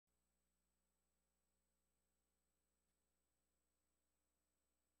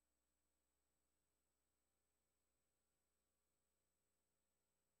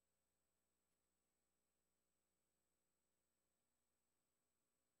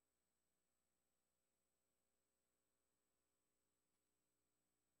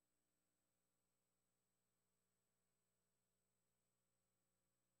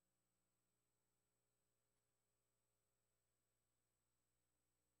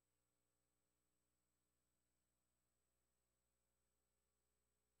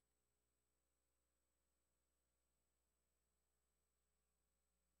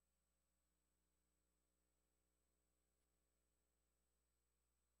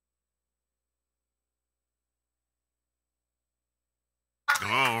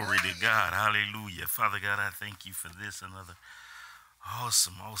Glory to God. Hallelujah. Father God, I thank you for this another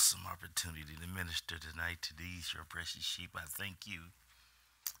awesome, awesome opportunity to minister tonight to these, your precious sheep. I thank you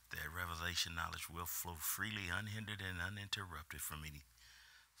that revelation knowledge will flow freely, unhindered, and uninterrupted from any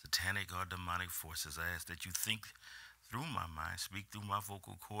satanic or demonic forces. I ask that you think through my mind, speak through my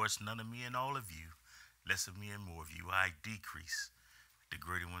vocal cords, none of me and all of you, less of me and more of you. I decrease, the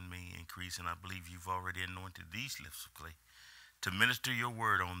greater one may increase, and I believe you've already anointed these lips of clay to minister your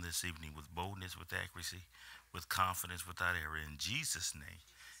word on this evening with boldness, with accuracy, with confidence, without error. In Jesus' name,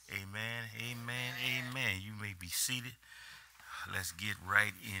 amen, amen, amen. You may be seated. Let's get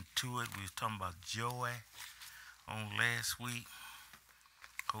right into it. We was talking about joy on last week.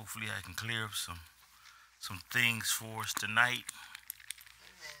 Hopefully I can clear up some things for us tonight.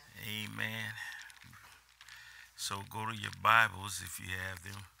 Amen. So go to your Bibles if you have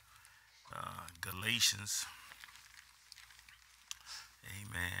them. Galatians.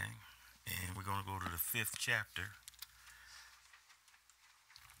 Amen. And we're going to go to the 5th chapter.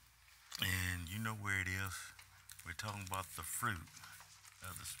 And you know where it is. We're talking about the fruit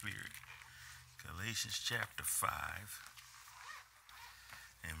of the Spirit. Galatians chapter 5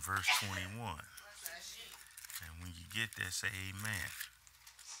 and verse 21. And when you get there, say amen.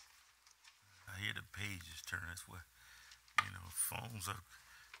 I hear the pages turn. That's what, phones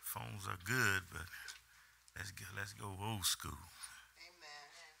are good, but let's go old school.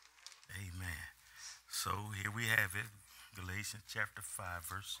 Amen. So here we have it. Galatians chapter 5,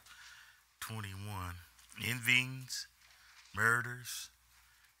 verse 21. Envyings, murders,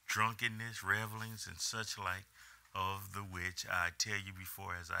 drunkenness, revelings, and such like, of the which I tell you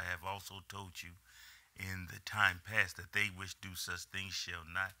before, as I have also told you in the time past, that they which do such things shall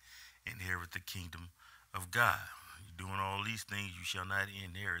not inherit the kingdom of God. Doing all these things, you shall not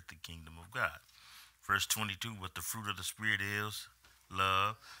inherit the kingdom of God. Verse 22, but the fruit of the Spirit is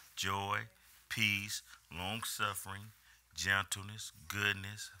love, joy, peace, long-suffering, gentleness,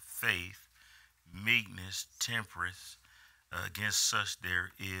 goodness, faith, meekness, temperance. Against such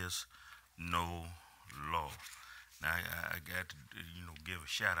there is no law. Now I got to give a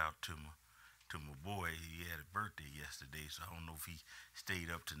shout out to my boy. He had a birthday yesterday, so I don't know if he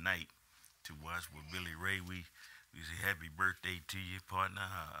stayed up tonight to watch with Billy Ray. We say happy birthday to you, partner.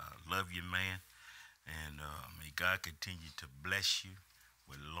 I love you, man, and may God continue to bless you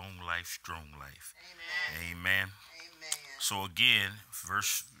with long life, strong life. Amen. Amen. Amen. So again,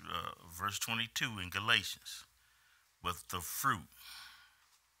 verse 22 in Galatians. But the fruit.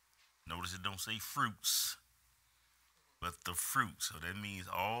 Notice it don't say fruits, but the fruit. So that means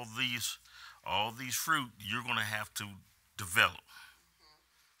all these fruit you're going to have to develop.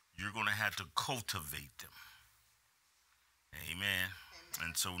 You're going to have to cultivate them. Amen.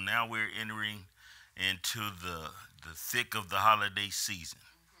 And so now we're entering into the thick of the holiday season.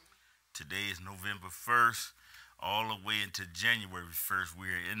 Today is November 1st, all the way into January 1st.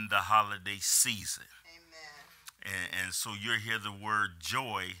 We're in the holiday season. And so you'll hear the word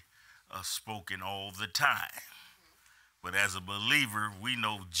joy spoken all the time. But as a believer, we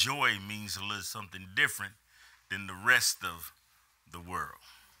know joy means a little something different than the rest of the world.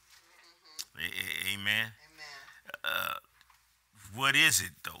 Amen. What is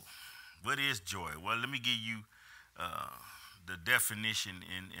it, though? What is joy? Well, let me give you the definition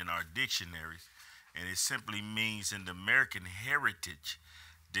in our dictionaries. And it simply means, in the American Heritage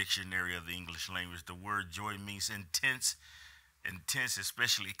Dictionary of the English language, the word joy means intense,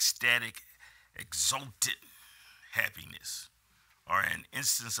 especially ecstatic, exalted happiness, or an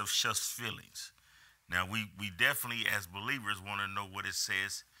instance of such feelings. Now, we definitely, as believers, want to know what it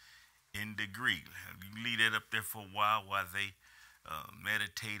says in the Greek. You leave that up there for a while they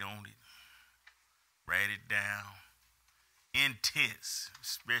meditate on it, write it down. Intense,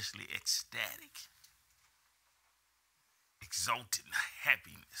 especially ecstatic, exalted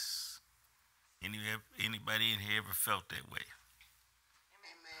happiness. Anybody in here ever felt that way?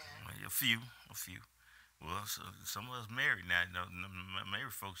 Amen. Well, a few. Well, so some of us married now.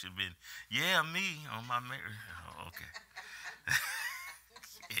 Married folks should have been, yeah, me on my marriage. Oh, okay.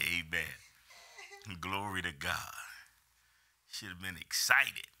 Amen. Glory to God. Should have been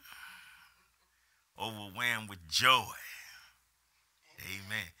excited, overwhelmed with joy.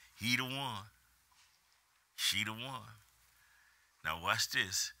 Amen. He the one. She the one. Now watch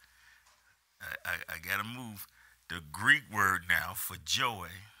this. I got to move. The Greek word now for joy,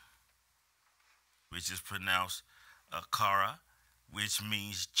 which is pronounced kara, which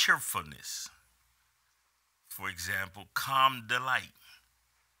means cheerfulness. For example, calm delight.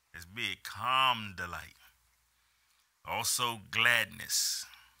 It's big, calm delight. Also gladness.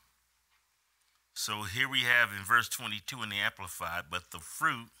 So here we have in verse 22 in the Amplified, but the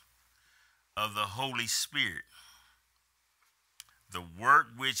fruit of the Holy Spirit, the work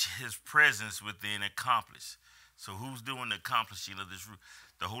which his presence within accomplished. So who's doing the accomplishing of this fruit?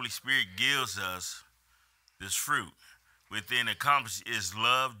 The Holy Spirit gives us this fruit. Within accomplished is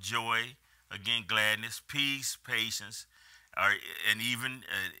love, joy, again gladness, peace, patience, and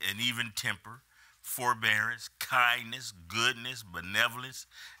even temper, forbearance, kindness, goodness, benevolence,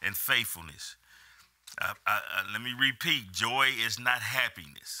 and faithfulness. Let me repeat: joy is not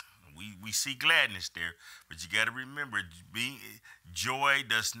happiness. We see gladness there, but you got to remember, joy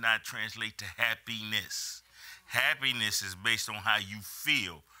does not translate to happiness. Happiness is based on how you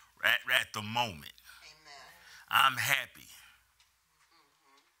feel at the moment. Amen. I'm happy.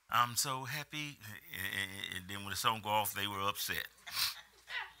 I'm so happy. And then when the song go off, they were upset.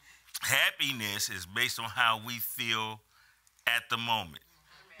 Happiness is based on how we feel at the moment.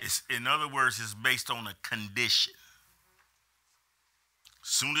 In other words, it's based on a condition.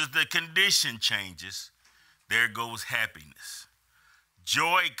 Soon as the condition changes, there goes happiness.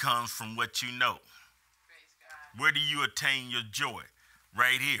 Joy comes from what you know. Where do you attain your joy?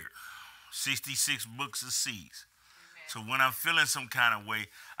 Right here. 66 books of seeds. So when I'm feeling some kind of way,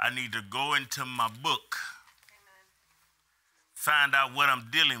 I need to go into my book, find out what I'm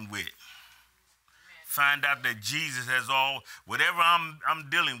dealing with, find out that Jesus has whatever I'm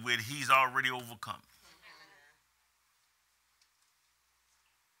dealing with, he's already overcome.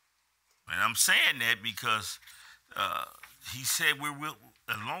 And I'm saying that because he said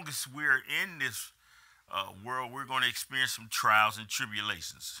as long as we're in this world, we're going to experience some trials and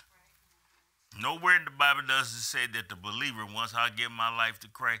tribulations. Nowhere in the Bible does it say that the believer, once I give my life to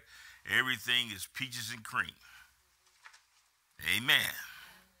Christ, everything is peaches and cream. Amen.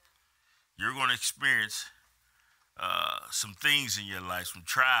 You're going to experience some things in your life, some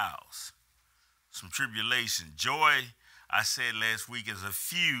trials, some tribulation. Joy, I said last week, is a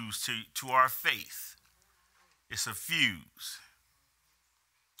fuse to our faith. It's a fuse.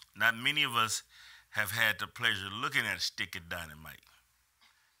 Not many of us have had the pleasure of looking at a stick of dynamite.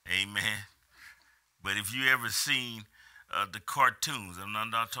 Amen. But if you ever seen the cartoons, I'm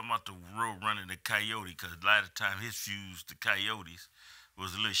not talking about the road running the coyote, because a lot of time his fuse, the coyotes,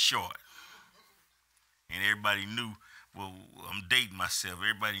 was a little short. And everybody knew, well, I'm dating myself,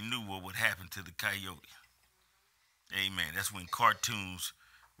 everybody knew what would happen to the coyote. Amen. That's when cartoons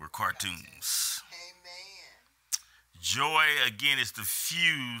were cartoons. Amen. Joy, again, is the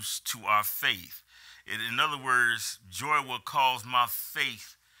fuse to our faith. In other words, joy will cause my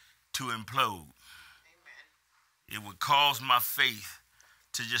faith to implode. It would cause my faith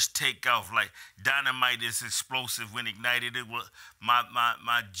to just take off. Like dynamite is explosive when ignited. It will,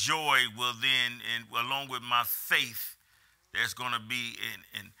 my joy will then, and along with my faith, there's going to be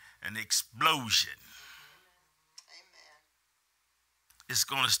an explosion. Amen. It's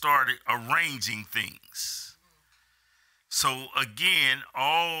going to start arranging things. So again,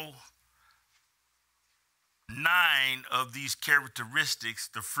 all 9 of these characteristics,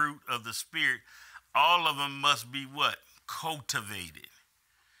 the fruit of the Spirit, all of them must be what? Cultivated.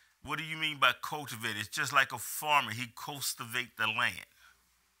 What do you mean by cultivated? It's just like a farmer. He cultivates the land.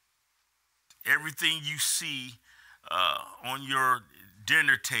 Everything you see on your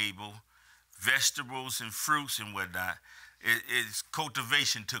dinner table, vegetables and fruits and whatnot, it's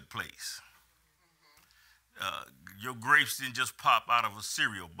cultivation took place. Your grapes didn't just pop out of a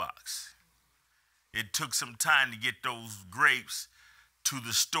cereal box. It took some time to get those grapes to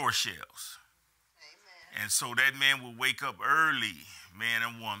the store shelves. And so that man will wake up early, man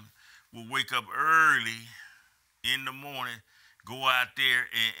and woman, will wake up early in the morning, go out there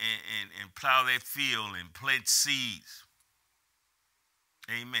and plow that field and plant seeds.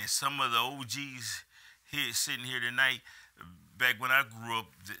 Amen. Some of the OGs here sitting here tonight, back when I grew up,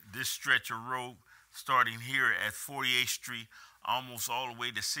 this stretch of road starting here at 48th Street, almost all the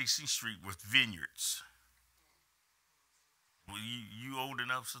way to 16th Street with vineyards. Well, you old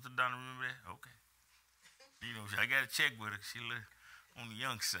enough, Sister Donna, remember that? Okay. You know, I got to check with her. She live on the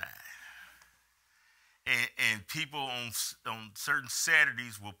young side. And people on certain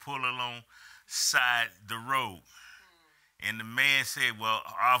Saturdays will pull alongside the road. And the man said, well,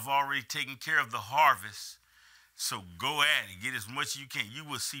 I've already taken care of the harvest, so go at it. Get as much as you can. You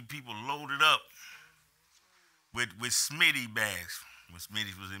will see people loaded up with Smitty bags when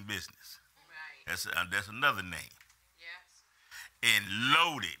Smitty was in business. Right. That's another name. And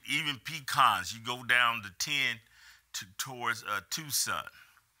loaded, even pecans. You go down the 10 towards Tucson,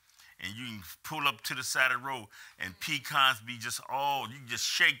 and you can pull up to the side of the road, and pecans be you can just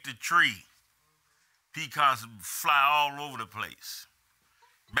shake the tree. Pecans fly all over the place.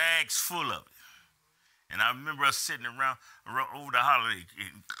 Bags full of it. And I remember us sitting around over the holiday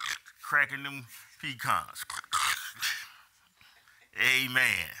and cracking them pecans.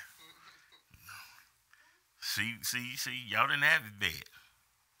 Amen. See, y'all didn't have it bad.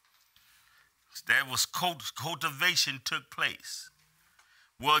 That was cultivation took place.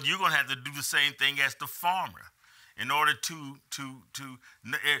 Well, you're going to have to do the same thing as the farmer. In order to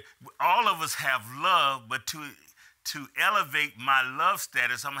all of us have love, but to elevate my love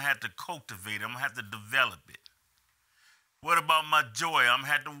status, I'm going to have to cultivate it. I'm going to have to develop it. What about my joy? I'm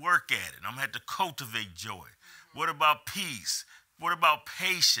going to have to work at it. I'm going to have to cultivate joy. What about peace? What about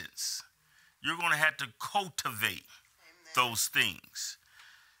patience? You're going to have to cultivate those things.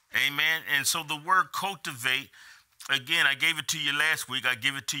 Amen. And so the word cultivate, again, I gave it to you last week. I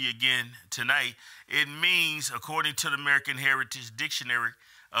give it to you again tonight. It means, according to the American Heritage Dictionary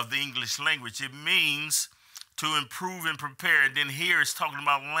of the English language, it means to improve and prepare. And then here it's talking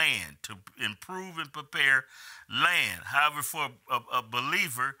about land, to improve and prepare land. However, for a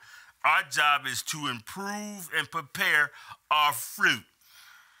believer, our job is to improve and prepare our fruit.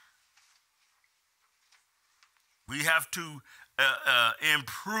 We have to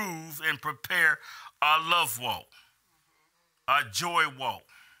improve and prepare our love walk, our joy walk.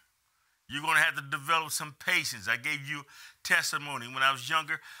 You're going to have to develop some patience. I gave you testimony. When I was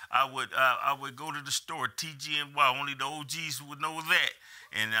younger, I would go to the store, TG&Y. Only the OGs would know that,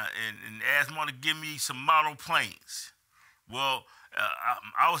 and ask Mom to give me some model planes. Well,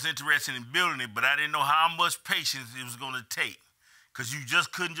 I was interested in building it, but I didn't know how much patience it was going to take. Because you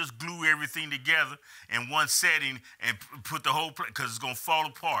just couldn't just glue everything together in one setting and put the whole plane, because it's going to fall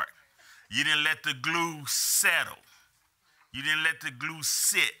apart. You didn't let the glue settle. You didn't let the glue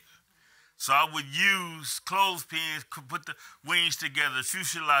sit. So I would use clothespins, put the wings together,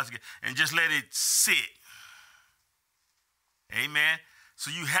 fuselage together, and just let it sit. Amen.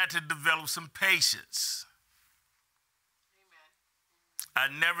 So you had to develop some patience.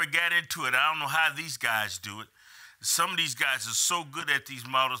 Amen. I never got into it. I don't know how these guys do it. Some of these guys are so good at these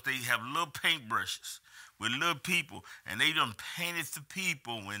models, they have little paintbrushes with little people, and they done painted the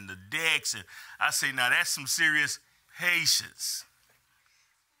people and the decks. And I say, now that's some serious patience.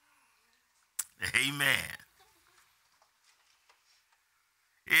 Amen.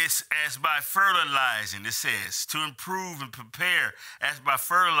 It's as by fertilizing, it says, to improve and prepare, as by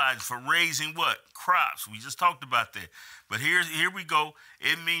fertilizing for raising what? Crops. We just talked about that. But here we go.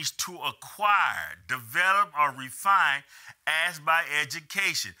 It means to acquire, develop, or refine as by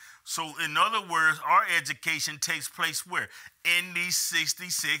education. So in other words, our education takes place where? In these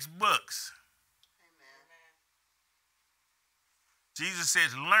 66 books. Amen. Jesus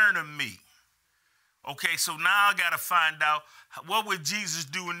says, learn of me. Okay, so now I got to find out, what would Jesus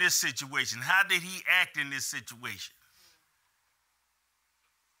do in this situation? How did he act in this situation?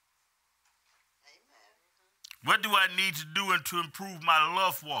 Amen. What do I need to do to improve my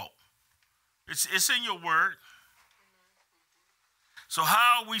love walk? It's in your word. So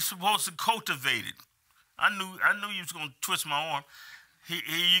how are we supposed to cultivate it? I knew you was going to twist my arm. Here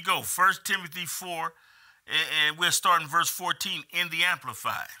you go. 1 Timothy 4, and we'll start in verse 14 in the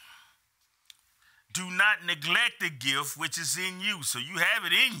Amplified. Do not neglect the gift which is in you. So you have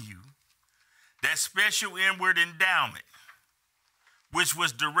it in you, that special inward endowment, which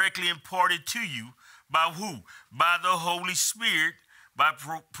was directly imparted to you by who? By the Holy Spirit, by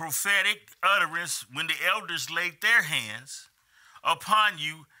prophetic utterance, when the elders laid their hands upon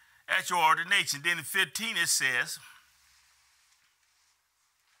you at your ordination. Then in 15 it says,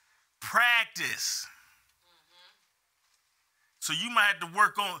 practice. So you might have to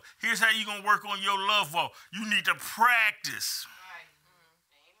work on, here's how you're going to work on your love walk. You need to practice. Right.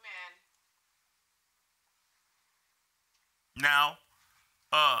 Amen. Now,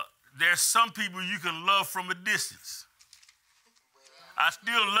 there's some people you can love from a distance. I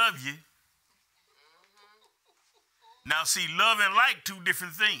still love you. Now, see, love and like two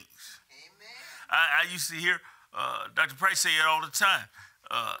different things. Amen. I used to hear Dr. Price say it all the time.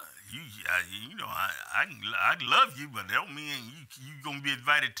 I love you, but that don't mean you're going to be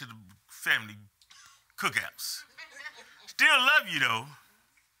invited to the family cookouts. Still love you, though.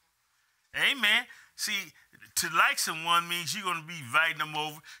 Amen. See, to like someone means you're going to be inviting them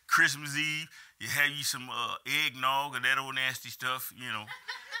over Christmas Eve. You have you some eggnog and that old nasty stuff, you know.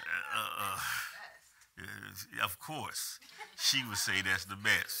 Of course, she would say that's the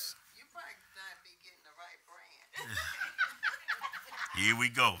best. You probably not be getting the right brand. Here we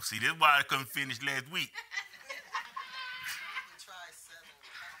go. See, this is why I couldn't finish last week. Try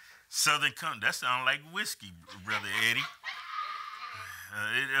Southern Comfort. That sounds like whiskey, Brother Eddie.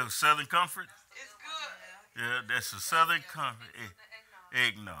 Southern Comfort? It's good. Yeah, that's a Southern Comfort.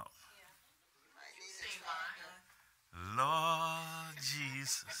 Eggnog. Lord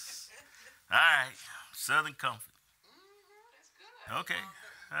Jesus. All right, Southern Comfort. That's good. Okay,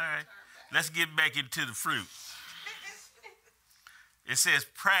 all right. Let's get back into the fruit. It says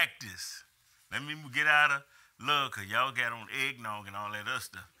practice. Let me get out of love because y'all got on eggnog and all that other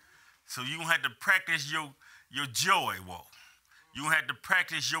stuff. So you're going to have to practice your joy walk. You're going to have to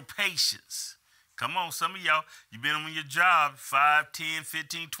practice your patience. Come on, some of y'all, you've been on your job 5, 10,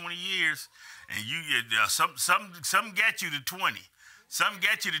 15, 20 years, and some got you to 20. Some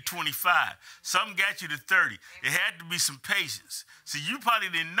got you to 25. Some got you to 30. It had to be some patience. See, you probably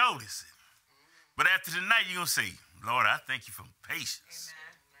didn't notice it. But after tonight, you're going to say, Lord, I thank you for patience.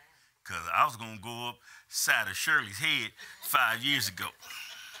 Because I was going to go upside of Shirley's head 5 years ago.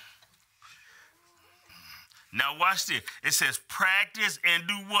 Now watch this. It says practice and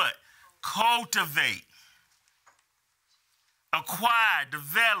do what? Cultivate. Acquire,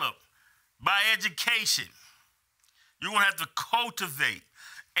 develop by education. You're going to have to cultivate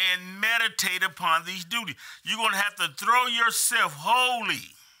and meditate upon these duties. You're going to have to throw yourself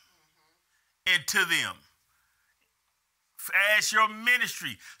wholly into them as your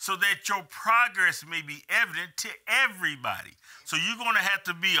ministry so that your progress may be evident to everybody. So you're going to have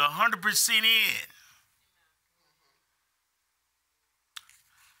to be 100% in.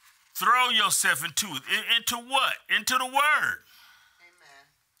 Throw yourself into it. Into what? Into the word. Amen.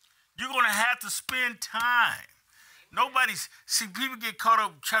 You're going to have to spend time. See, people get caught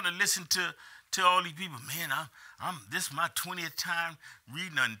up trying to listen to all these people. Man, this is my 20th time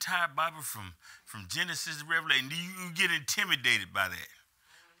reading the entire Bible from Genesis to Revelation. You get intimidated by that.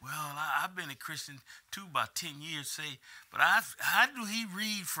 Well, I've been a Christian too about 10 years, but how do he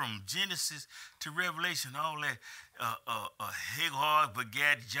read from Genesis to Revelation, all that? Hagar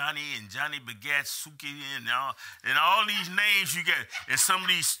begat Johnny, and Johnny begat Suki, and all these names you got in some of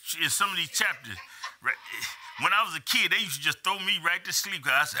these chapters. Right? When I was a kid, they used to just throw me right to sleep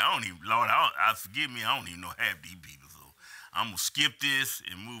because I said, forgive me, I don't even know half these people, so I'm going to skip this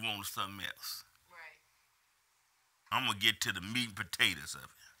and move on to something else. Right. I'm going to get to the meat and potatoes of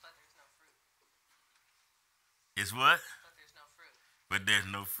it. But there's no fruit. It's what? But there's no fruit. But there's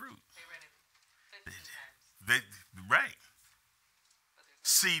no fruit. They read it 15 times. Right.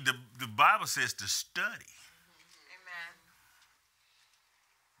 See, the Bible says to study. Amen.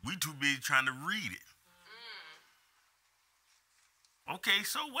 We too busy trying to read it. Okay,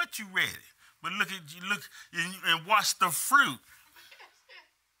 so what you read it? But look and watch the fruit.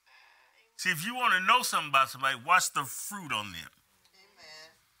 See, if you want to know something about somebody, watch the fruit on them.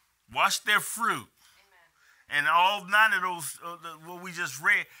 Amen. Watch their fruit. Amen. And all 9 of those, what we just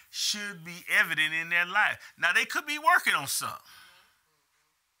read, should be evident in their life. Now, they could be working on something.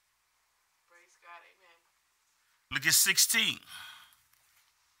 Praise God, amen. Look at 16.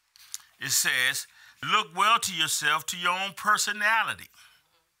 It says, look well to yourself, to your own personality,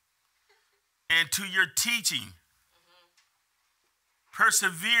 and to your teaching.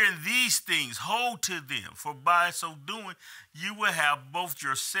 Persevere in these things, hold to them, for by so doing, you will have both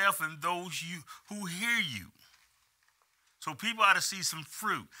yourself and those who hear you. So people ought to see some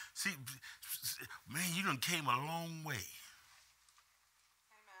fruit. See, man, you done came a long way.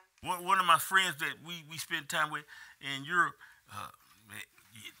 Amen. One of my friends that we spent time with in Europe,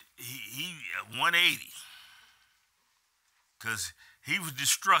 he 180, because he was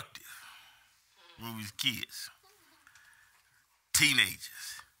destructive when we was kids,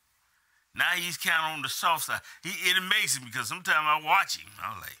 teenagers. Now he's kind of on the soft side. It amazes me because sometimes I watch him,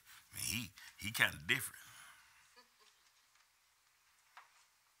 I'm like, man, he kind of different.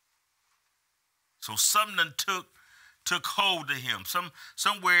 So something done took hold of him.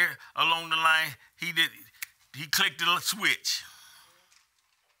 Somewhere along the line, he clicked the switch.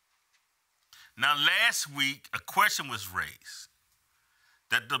 Now, last week, a question was raised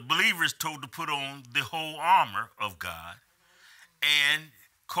that the believers told to put on the whole armor of God and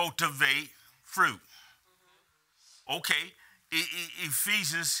cultivate fruit. Okay,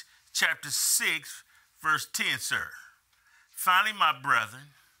 Ephesians chapter 6, verse 10, sir. Finally, my brethren,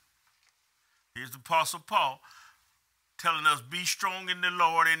 here's the Apostle Paul telling us, be strong in the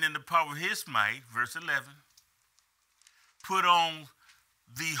Lord and in the power of his might, verse 11. Put on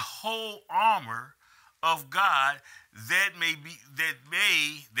the whole armor of God that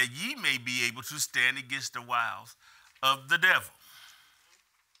ye may be able to stand against the wiles of the devil.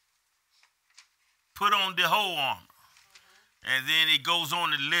 Put on the whole armor. And then it goes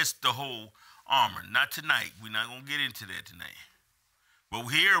on to list the whole armor. Not tonight. We're not going to get into that tonight. But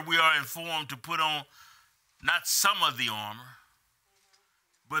here we are informed to put on not some of the armor,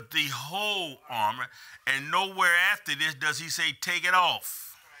 but the whole armor. And nowhere after this does he say take it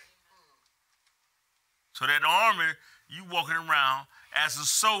off. So that armor you walking around as a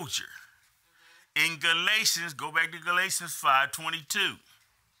soldier. In Galatians, go back to Galatians 5:22.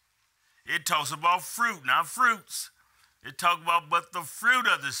 It talks about fruit, not fruits. It talks about, but the fruit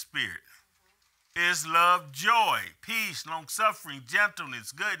of the Spirit is love, joy, peace, long-suffering,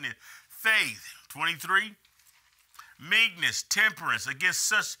 gentleness, goodness, faith. 23, meekness, temperance. Against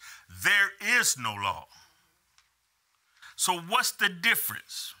such there is no law. So what's the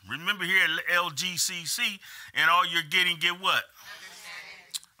difference? Remember here at LGCC, and all you're getting, get what?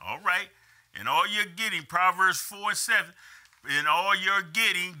 All right. And all you're getting, Proverbs 4:7, and all you're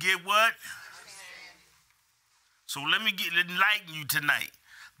getting, get what? So let me enlighten you tonight.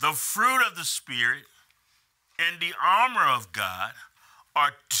 The fruit of the Spirit and the armor of God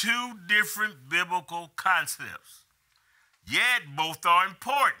are two different biblical concepts, yet both are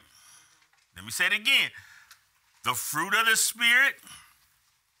important. Let me say it again. The fruit of the Spirit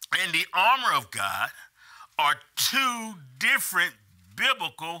and the armor of God are two different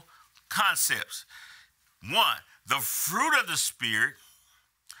biblical concepts. One, the fruit of the Spirit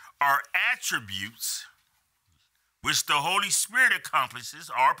are attributes which the Holy Spirit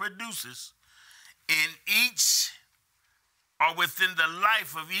accomplishes or produces in each or within the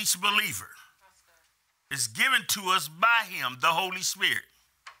life of each believer. It's given to us by Him, the Holy Spirit.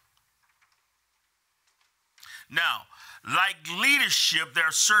 Now, like leadership, there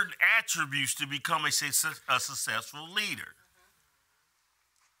are certain attributes to become a successful leader.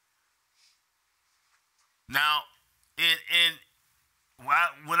 Now,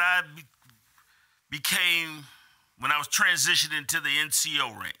 when I was transitioning into the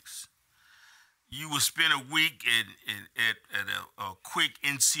NCO ranks, you would spend a week at a quick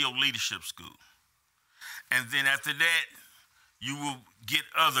NCO leadership school. And then after that, you will get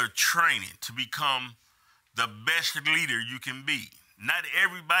other training to become the best leader you can be. Not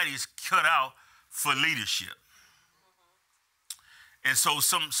everybody is cut out for leadership. And so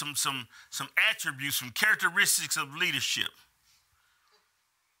some attributes, some characteristics of leadership.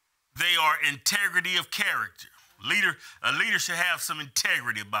 They are integrity of character. A leader should have some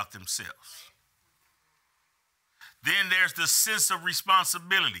integrity about themselves. Then there's the sense of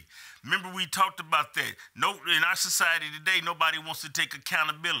responsibility. Remember we talked about that. No, in our society today, nobody wants to take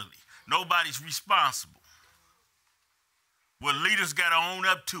accountability. Nobody's responsible. Well, leaders got to own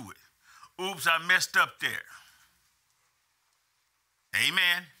up to it. Oops, I messed up there.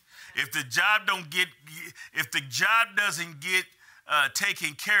 Amen. If the job doesn't get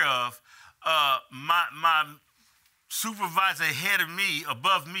taken care of, my supervisor ahead of me,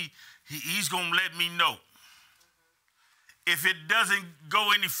 above me, he's gonna let me know. If it doesn't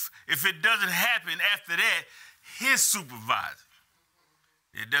happen after that, his supervisor.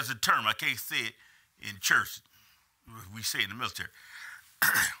 There's a term, I can't say it in church. We say it in the military.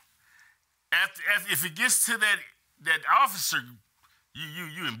 If it gets to that officer,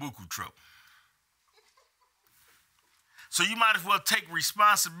 you in buku trouble. So you might as well take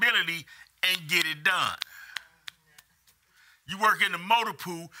responsibility and get it done. You work in the motor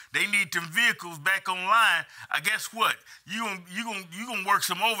pool, they need them vehicles back online. Guess what? You gonna work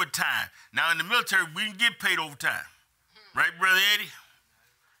some overtime. Now in the military, we didn't get paid overtime. Right, Brother Eddie?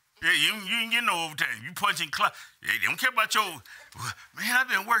 Yeah, you ain't getting no overtime. You punching clock. They don't care about your, man, I've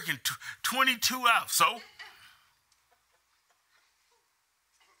been working 22 hours. So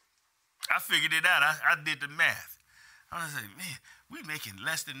I figured it out. I did the math. I was like, man, we making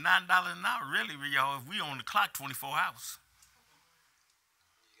less than $9 an hour, really, y'all, if we on the clock 24 hours.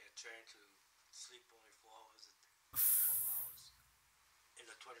 You got trained to sleep only 4 hours in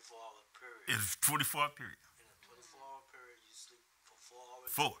a 24-hour period. In a 24-hour period. In a 24-hour period, you sleep for 4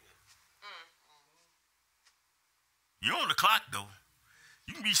 hours. 4. You're on the clock, though.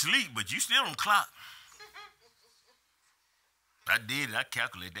 You can be asleep, but you still on the clock. I did it. I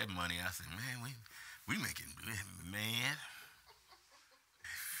calculated that money. I said, man, we making, man.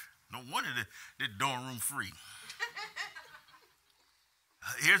 No wonder the dorm room free.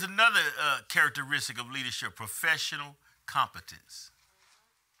 Here's another characteristic of leadership: professional competence.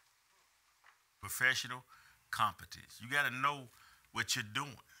 Professional competence. You got to know what you're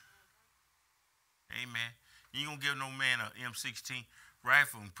doing. Amen. You ain't gonna give no man a M16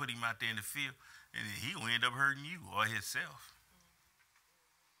 rifle and put him out there in the field, and then he gonna end up hurting you or himself.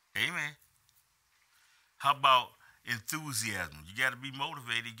 Amen. How about enthusiasm? You got to be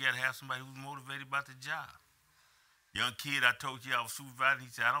motivated. You got to have somebody who's motivated about the job. Young kid, I told you I was supervising.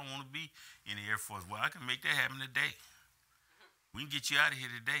 He said, I don't want to be in the Air Force. Well, I can make that happen today. We can get you out of here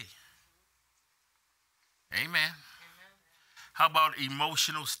today. Amen. How about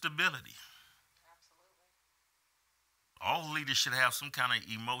emotional stability? Absolutely. All leaders should have some kind of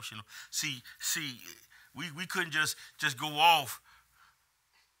emotional. See, We couldn't just go off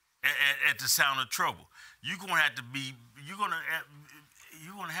at the sound of trouble. You're gonna have to be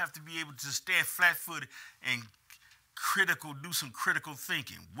able to stand flat-footed and do some critical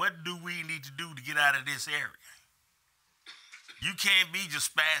thinking. What do we need to do to get out of this area? You can't be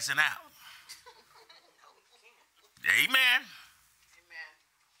just spazzing out. Amen. Amen.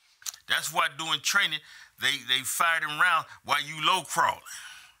 That's why doing training, they fired them around while you low crawling.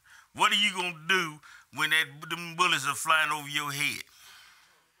 What are you gonna do when them bullets are flying over your head?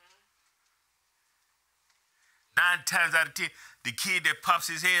 9 times out of 10, the kid that pops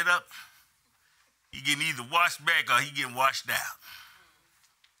his head up, he getting either washed back or he getting washed out.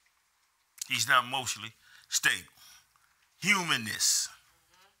 He's not emotionally stable. Humanness.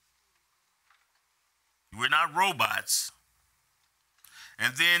 We're not robots.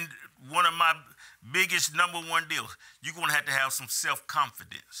 And then one of my biggest number one deals, you're going to have some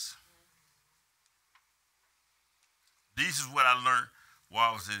self-confidence. This is what I learned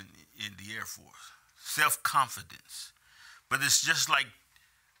while I was in the Air Force. Self-confidence. But it's just like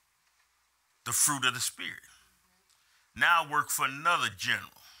the fruit of the Spirit. Now I work for another general,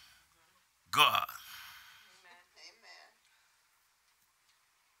 God. Amen.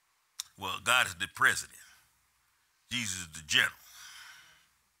 Well, God is the president. Jesus is the general.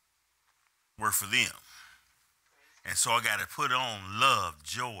 Work for them. And so I got to put on love,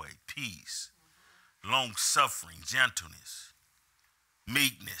 joy, peace, long-suffering, gentleness,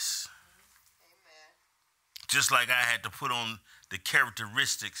 meekness. Amen. Just like I had to put on the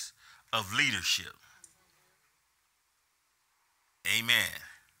characteristics of leadership. Amen.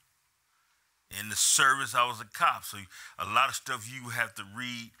 In the service, I was a cop, so a lot of stuff you have to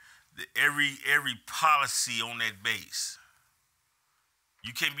read, every policy on that base.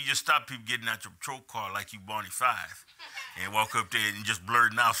 You can't be just stop people getting out your patrol car like you Barney Fife and walk up there and just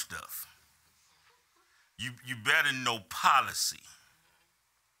blurting out stuff. You better know policy.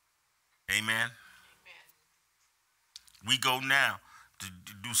 Amen. Amen. We go now to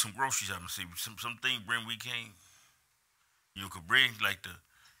do some grocery shopping. See, some things bring we can't. You could bring like to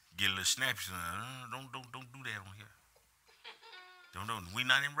get a little snappy. Don't do that on here. Don't. We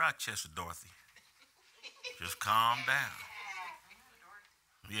not in Rochester, Dorothy. Just calm down.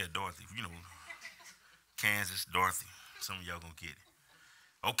 Yeah, Dorothy. You know, Kansas, Dorothy. Some of y'all gonna get it.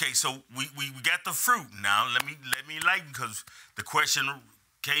 Okay, so we got the fruit. Now let me enlighten because the question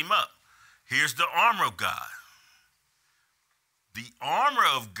came up. Here's the armor of God. The armor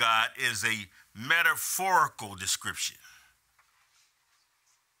of God is a metaphorical description.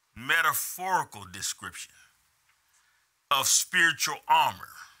 Metaphorical description of spiritual armor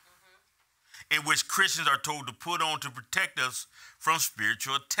in which Christians are told to put on to protect us from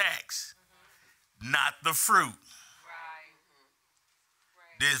spiritual attacks, not the fruit. Right.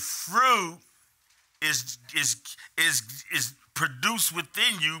 The fruit is produced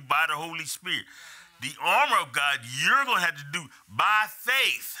within you by the Holy Spirit. The armor of God you're going to have to do by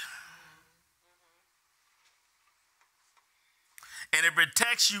faith. And it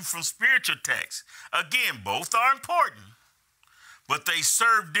protects you from spiritual attacks. Again, both are important, but they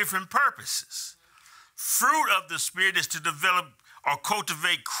serve different purposes. Fruit of the Spirit is to develop or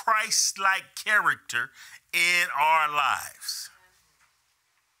cultivate Christ-like character in our lives.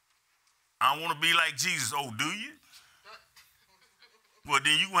 I want to be like Jesus. Oh, do you? Well,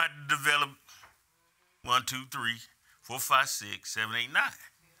 then you're going to have to develop 1, 2, 3, 4, 5, 6, 7, 8, 9.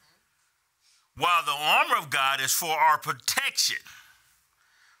 While the armor of God is for our protection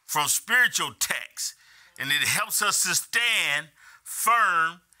from spiritual attacks, and it helps us to stand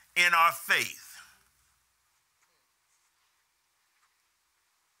firm in our faith.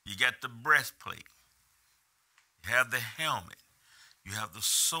 You got the breastplate. You have the helmet. You have the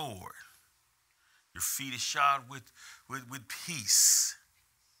sword. Your feet are shod with peace.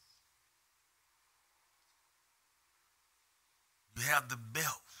 You have the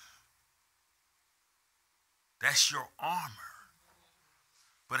belt. That's your armor.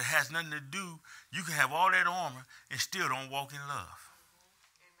 But it has nothing to do. You can have all that armor and still don't walk in love.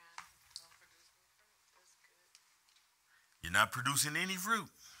 Amen. You're not producing any fruit.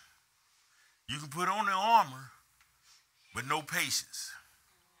 You can put on the armor, but no patience.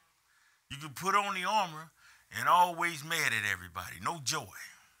 You can put on the armor and always mad at everybody. No joy.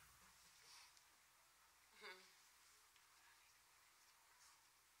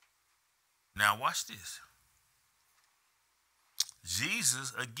 Now watch this.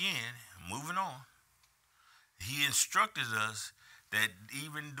 Jesus, again, moving on, he instructed us that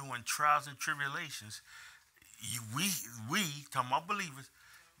even during trials and tribulations, we talking about believers,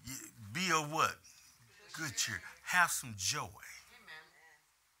 be of what? Good cheer. Have some joy. Amen.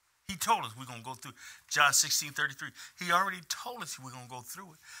 He told us we're going to go through John 16:33. He already told us we're going to go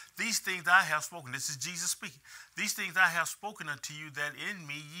through it. These things I have spoken. This is Jesus speaking. These things I have spoken unto you, that in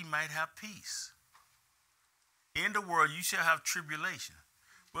me ye might have peace. In the world you shall have tribulation,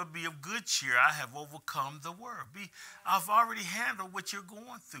 but be of good cheer. I have overcome the world. I've already handled what you're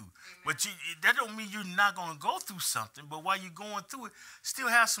going through. Amen. But that don't mean you're not going to go through something. But while you're going through it, still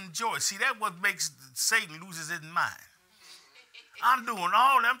have some joy. See, that's what makes Satan loses his mind. I'm doing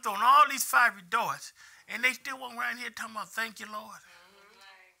all that. I'm throwing all these fiery darts, and they still walk around here talking about, thank you, Lord.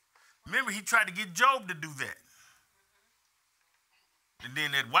 Remember, he tried to get Job to do that. And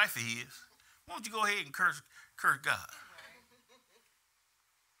then that wife of his, why don't you go ahead and curse God?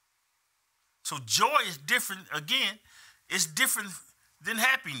 So joy is different. Again, it's different than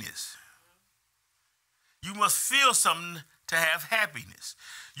happiness. You must feel something to have happiness.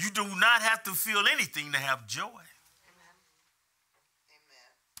 You do not have to feel anything to have joy. Amen.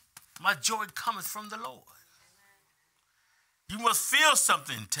 My joy cometh from the Lord. You must feel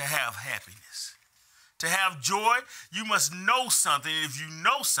something to have happiness. To have joy, you must know something. And if you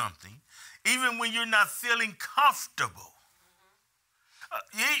know something, even when you're not feeling comfortable,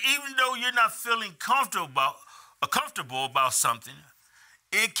 even though you're not feeling comfortable about something,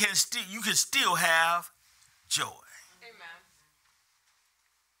 you can still have joy. Amen.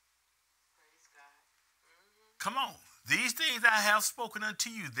 Praise God. Come on. These things I have spoken unto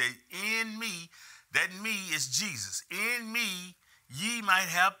you, that in me, that me is Jesus. In me, ye might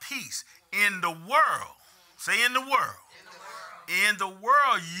have peace. In the world, say in the world. In the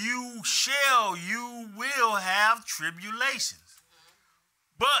world, you will have tribulations.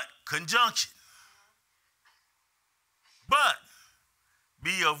 But, conjunction. But,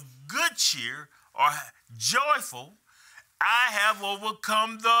 be of good cheer or joyful. I have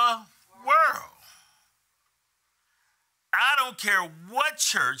overcome the world. I don't care what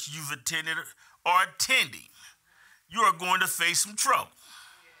church you've attended or attending, you are going to face some trouble.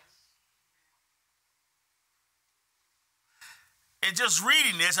 And just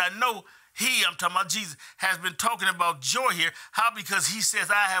reading this, I know I'm talking about Jesus, has been talking about joy here. How? Because he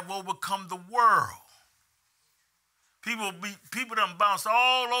says, I have overcome the world. People done bounce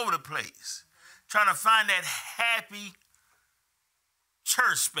all over the place trying to find that happy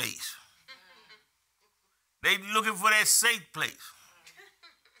church space. They looking for that safe place.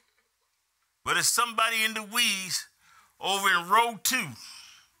 But there's somebody in the weeds over in row 2,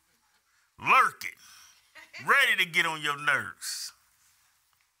 lurking, ready to get on your nerves.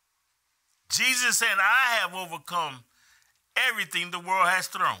 Jesus said, I have overcome everything the world has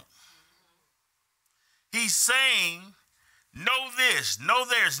thrown. He's saying, know this, know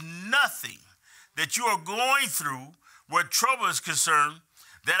there's nothing that you are going through where trouble is concerned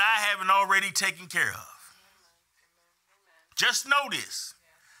that I haven't already taken care of. Just know this.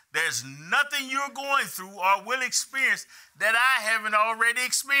 There's nothing you're going through or will experience that I haven't already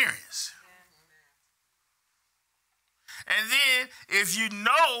experienced. And then if you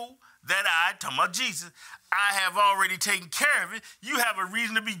know that talking about Jesus, I have already taken care of it, you have a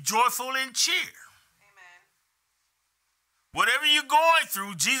reason to be joyful and cheer. Amen. Whatever you're going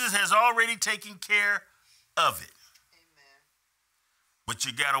through, Jesus has already taken care of it. Amen. But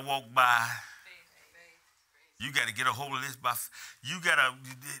you got to walk by. You got to get a hold of this.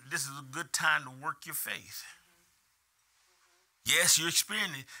 This is a good time to work your faith. Yes, you're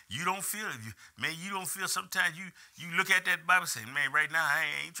experiencing it. You don't feel it. You don't feel sometimes you look at that Bible and say, man, right now I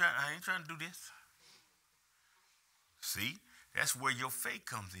ain't trying to do this. See, that's where your faith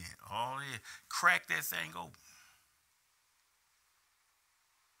comes in. Oh, yeah. Crack that thing open.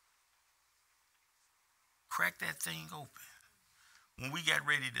 Crack that thing open. When we got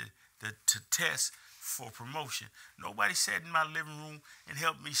ready to test for promotion, nobody sat in my living room and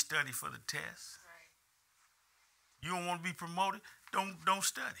helped me study for the test. You don't want to be promoted? Don't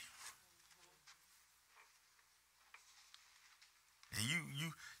study. And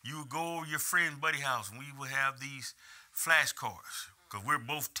you would go over your friend buddy house and we would have these flashcards because we're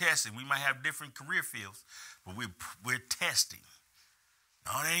both testing. We might have different career fields, but we're testing.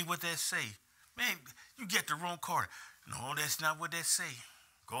 No, that ain't what that say. Man, you get the wrong card. No, that's not what that say.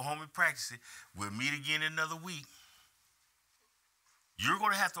 Go home and practice it. We'll meet again in another week. You're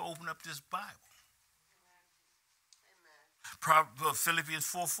going to have to open up this Bible. Philippians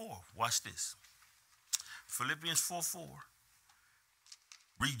 4:4. Watch this. Philippians 4:4.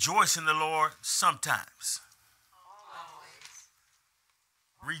 Rejoice in the Lord sometimes.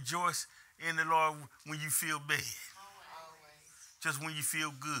 Always. Rejoice in the Lord when you feel bad. Always. Just when you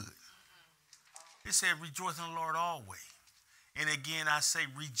feel good. It said rejoice in the Lord always. And again I say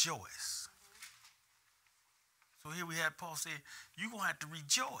rejoice. So here we have Paul saying, you're going to have to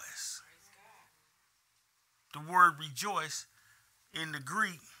rejoice. The word rejoice in the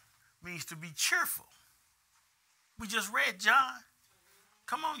Greek means to be cheerful. We just read John.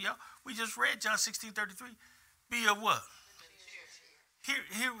 Come on, y'all. We just read John 16:33. Be of what?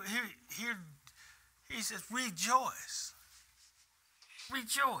 Here, he says, rejoice.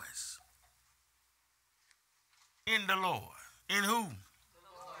 Rejoice. In the Lord. In who?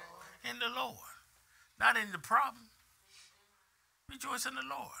 In the Lord. Not in the problem. Rejoice in the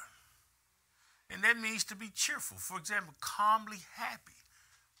Lord. And that means to be cheerful. For example, calmly happy,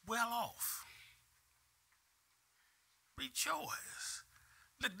 well off. Rejoice.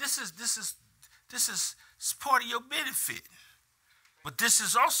 Look, this is part of your benefit. But this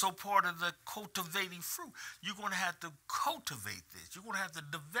is also part of the cultivating fruit. You're going to have to cultivate this. You're going to have to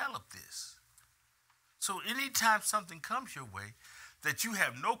develop this. So anytime something comes your way that you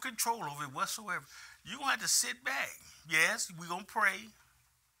have no control over it whatsoever, you're going to have to sit back. Yes, we're going to pray.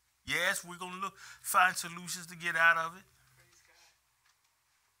 Yes, we're going to find solutions to get out of it. Praise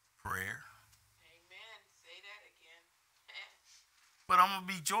God. Prayer. Amen. Say that again. But I'm going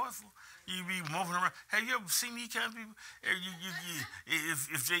to be joyful. You be moving around. Have you ever seen these kind of people?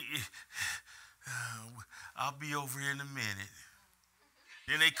 I'll be over here in a minute.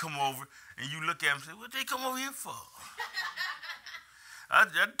 Then they come over, and you look at them and say, what they come over here for? I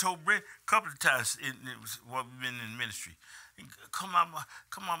told Brent a couple of times while we've been in ministry. Come out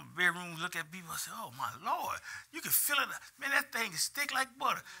my bedroom, look at people. I say, oh, my Lord. You can feel it. Man, that thing is thick like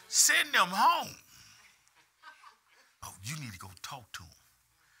butter. Send them home. Oh, you need to go talk to them.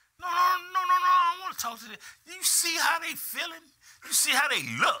 No, I don't want to talk to them. You see how they feeling? You see how they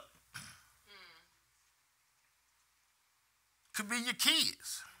look? Could be your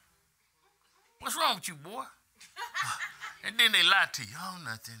kids. What's wrong with you, boy? And then they lie to you. Oh,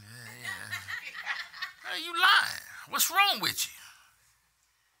 nothing. Hey, you lying. What's wrong with you?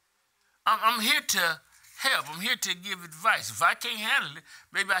 I'm here to help. I'm here to give advice. If I can't handle it,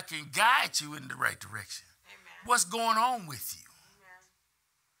 maybe I can guide you in the right direction. Amen. What's going on with you?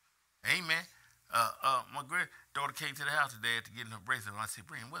 Amen. Amen. My granddaughter came to the house today to get in her bracelet. And I said,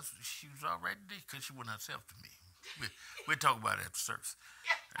 Brian, she was all right today because she wasn't herself to me. We'll talk about it after service.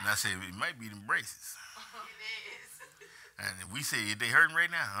 And I said, it might be them braces. It is. And we say, they hurting right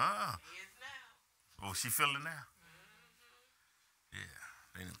now? It is now. Oh, she feeling now?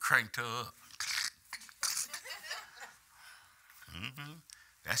 Yeah. They done cranked her up.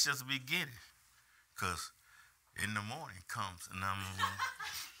 That's just the beginning. Because in the morning comes, and I'm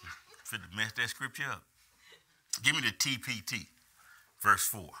going to mess that scripture up. Give me the TPT, verse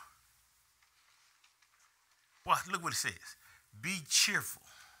 4. Watch, look what it says. Be cheerful.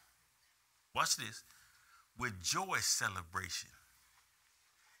 Watch this. With joy celebration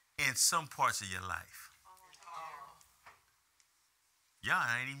in some parts of your life. Y'all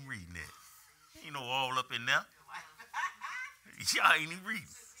ain't even reading that. Ain't no all up in there. Y'all ain't even reading.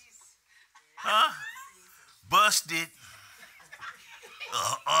 Huh? Busted.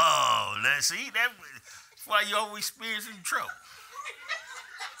 Let's see. That's why you always experiencing trouble.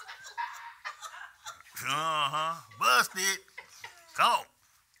 Busted. Come on.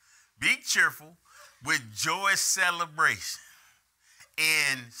 Be cheerful with joy celebration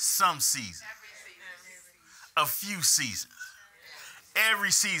in some seasons. A few seasons. Every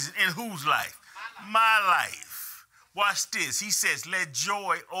season. In whose life? My life. Watch this. He says, let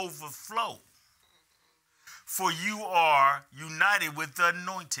joy overflow. For you are united with the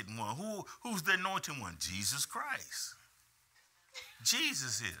anointed one. Who's the anointed one? Jesus Christ.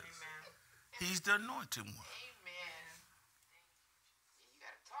 Jesus is. Amen. He's the anointed one. Amen. You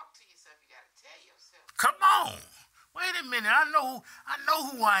got to talk to yourself. You got to tell yourself. Come on. Wait a minute. I know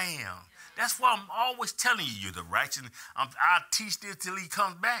who I am. That's why I'm always telling you, you're the righteous. I'll teach this till he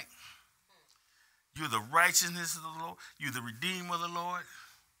comes back. You're the righteousness of the Lord. You're the redeemer of the Lord.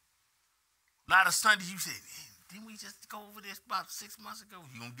 A lot of Sundays you say, didn't we just go over this about 6 months ago?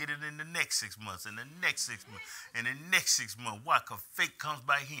 You're going to get it in the next 6 months, and the next 6 months, and the next 6 months. Why? Because faith comes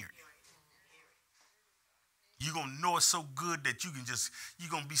by hearing. You're going to know it so good that you're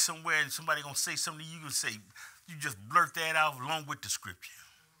going to be somewhere and somebody going to say something, you can say, you just blurt that out along with the scripture.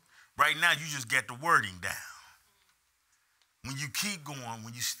 Right now, you just get the wording down. When you keep going,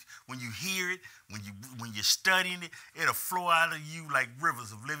 when you hear it, when you're studying it, it'll flow out of you like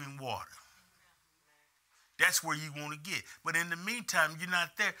rivers of living water. That's where you want to get. But in the meantime, you're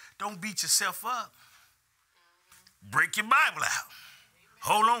not there. Don't beat yourself up. Break your Bible out.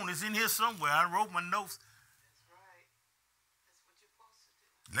 Hold on, it's in here somewhere. I wrote my notes. That's right. That's what you're supposed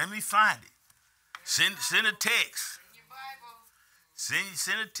to do. Let me find it. Send a text. In your Bible.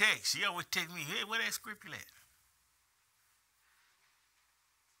 Send a text. She always text me, hey, where that scripture at?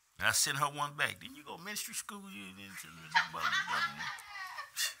 And I sent her one back. Didn't you go to ministry school?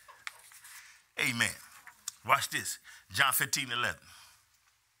 Amen. Watch this. John 15:11.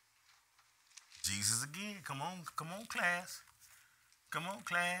 Jesus again. Come on, class. Come on,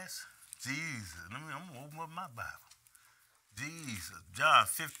 class. Jesus. I'm going to open up my Bible. Jesus. John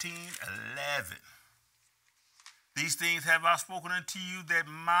 15:11. These things have I spoken unto you that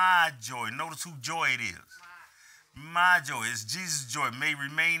my joy, notice who joy it is. My joy is Jesus' joy may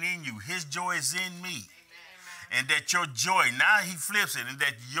remain in you. His joy is in me. Amen. And that your joy, now he flips it, and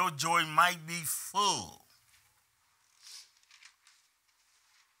that your joy might be full.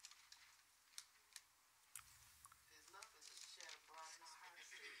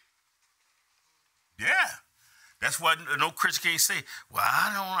 Yeah. That's what no Christian can't say. Well,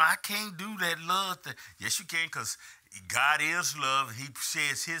 I can't do that love thing. Yes, you can, because God is love, and he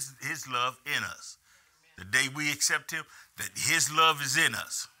shares his love in us. The day we accept him, that his love is in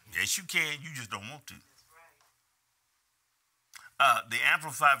us. Yes, you can. You just don't want to. The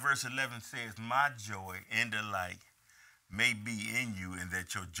Amplified verse 11 says, my joy and delight may be in you, and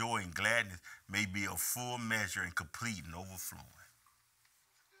that your joy and gladness may be of full measure and complete and overflowing.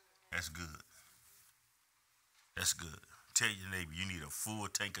 That's good. That's good. Tell your neighbor you need a full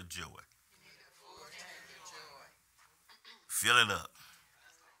tank of joy. Fill it up.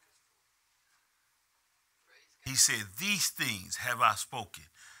 He said, these things have I spoken.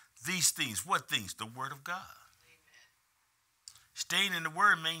 These things, what things? The word of God. Amen. Staying in the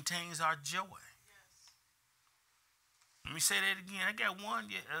word maintains our joy. Yes. Let me say that again. I got one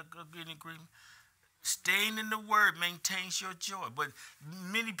good agreement. Staying in the word maintains your joy. But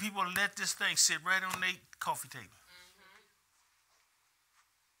many people let this thing sit right on their coffee table.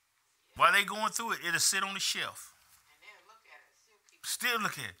 Mm-hmm. While they going through it, it'll sit on the shelf. And they'll look at it. Still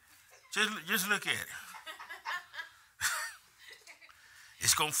look at it. Just look at it.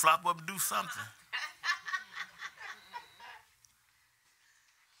 It's going to flop up and do something.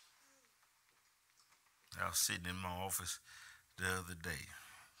 I was sitting in my office the other day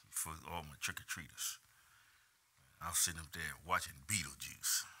for all my trick-or-treaters. I was sitting up there watching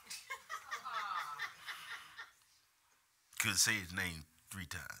Beetlejuice. Couldn't say his name 3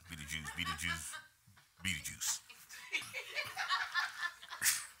 times. Beetlejuice.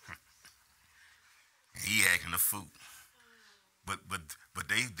 And he acting a fool. But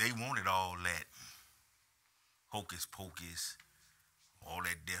they wanted all that hocus pocus, all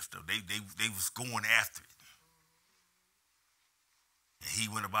that death stuff. They was going after it. And he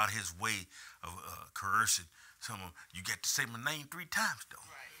went about his way of coercing some of them. You got to say my name 3 times though.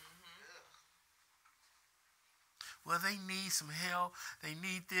 Right. Mm-hmm. Well, they need some help. They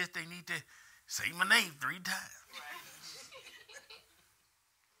need this. They need that. Say my name 3 times. Right.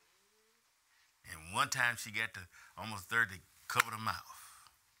 And one time she got to almost 30. Cover the mouth.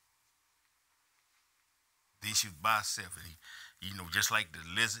 Then she was by herself, and he, just like the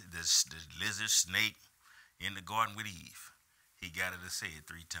lizard, snake in the garden with Eve, he got her to say it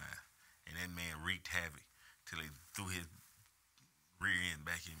 3 times, and that man wreaked havoc till he threw his rear end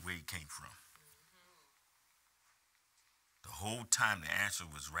back in where he came from. Mm-hmm. The whole time the answer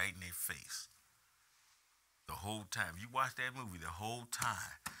was right in their face. The whole time. You watch that movie, the whole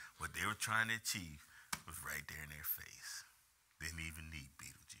time, what they were trying to achieve was right there in their face. Didn't even need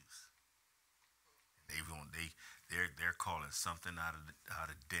Beetlejuice. They're calling something out of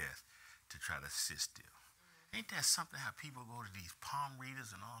death to try to assist them. Mm-hmm. Ain't that something? How people go to these palm readers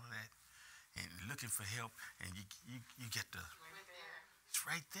and all of that, and looking for help, and you get the. Right there. It's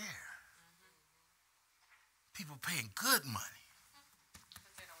right there. Mm-hmm. People paying good money.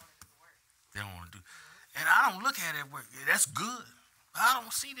 Because they don't want to do the work. They don't want to do. Mm-hmm. And I don't look at it at work. That's good. I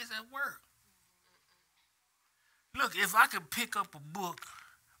don't see this at work. Look, if I could pick up a book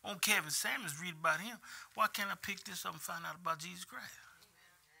on Kevin Samuels, read about him, why can't I pick this up and find out about Jesus Christ?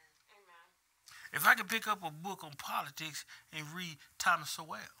 Amen. If I could pick up a book on politics and read Thomas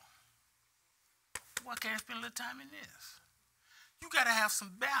Sowell, why can't I spend a little time in this? You got to have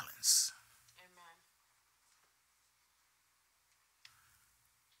some balance. Amen.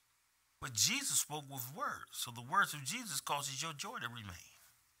 But Jesus spoke with words, so the words of Jesus causes your joy to remain.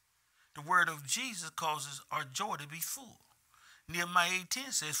 The word of Jesus causes our joy to be full. Nehemiah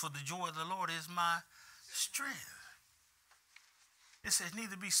 8:10 says, for the joy of the Lord is my strength. It says,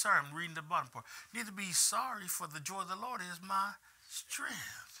 neither be sorry. I'm reading the bottom part. Neither be sorry, for the joy of the Lord is my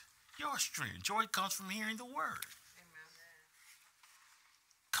strength. Your strength. Joy comes from hearing the word. Amen.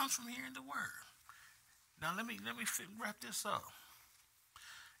 Comes from hearing the word. Now let me wrap this up.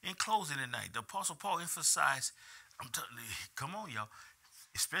 In closing tonight, the Apostle Paul emphasized, come on, y'all,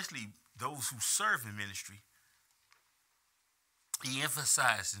 especially those who serve in ministry, He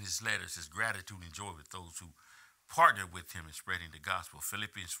emphasized in his letters his gratitude and joy with those who partnered with him in spreading the gospel.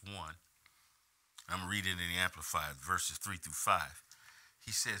 Philippians 1, I'm reading in the Amplified, verses 3 through 5.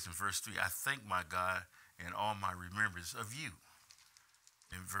 He says in verse 3, I thank my God in all my remembrance of you.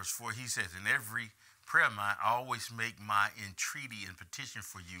 In verse 4, he says, in every prayer of mine, I always make my entreaty and petition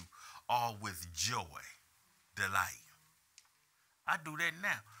for you all with joy, delight. I do that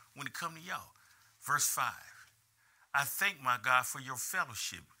now when it comes to y'all. Verse 5, I thank my God for your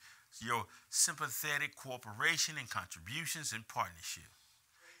fellowship, your sympathetic cooperation and contributions and partnership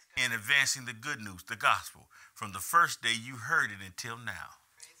in advancing the good news, the gospel, from the first day you heard it until now.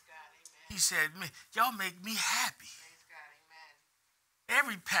 Praise God. Amen. He said, man, y'all make me happy. Praise God. Amen.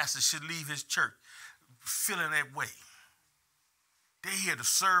 Every pastor should leave his church feeling that way. They're here to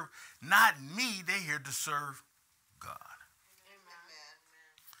serve, not me, they're here to serve God. Amen.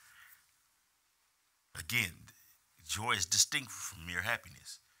 Again, joy is distinct from mere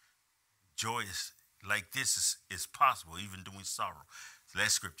happiness. Joy is like this is possible even during sorrow.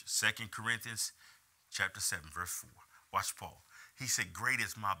 Last scripture, 2 Corinthians chapter 7, verse 4. Watch Paul. He said, great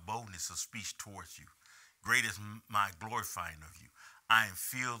is my boldness of speech towards you. Great is my glorifying of you. I am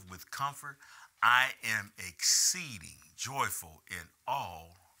filled with comfort. I am exceeding joyful in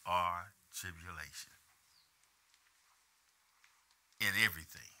all our tribulation. In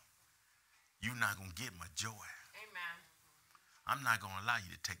everything. You're not going to get my joy. Amen. I'm not going to allow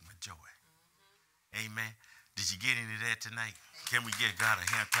you to take my joy. Amen. Did you get into that tonight? Can we give God a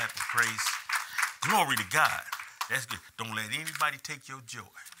hand clap of praise? Glory to God. That's good. Don't let anybody take your joy.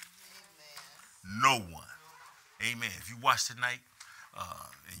 Amen. No one. Amen. If you watch tonight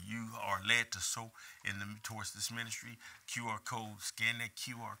and you are led to sow towards this ministry, QR code, scan that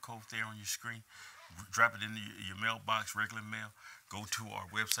QR code there on your screen. Drop it in your mailbox, regular mail. Go to our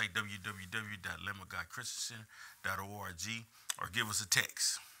website, www.lambertgodchristiancenter.org, or give us a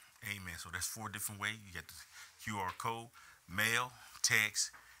text. Amen. So that's 4 different ways. You get the QR code, mail, text,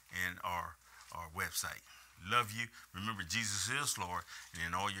 and our website. Love you. Remember, Jesus is Lord, and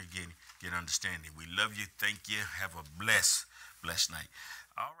in all you're getting, get understanding. We love you. Thank you. Have a blessed night.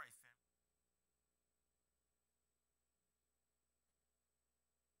 All right, family.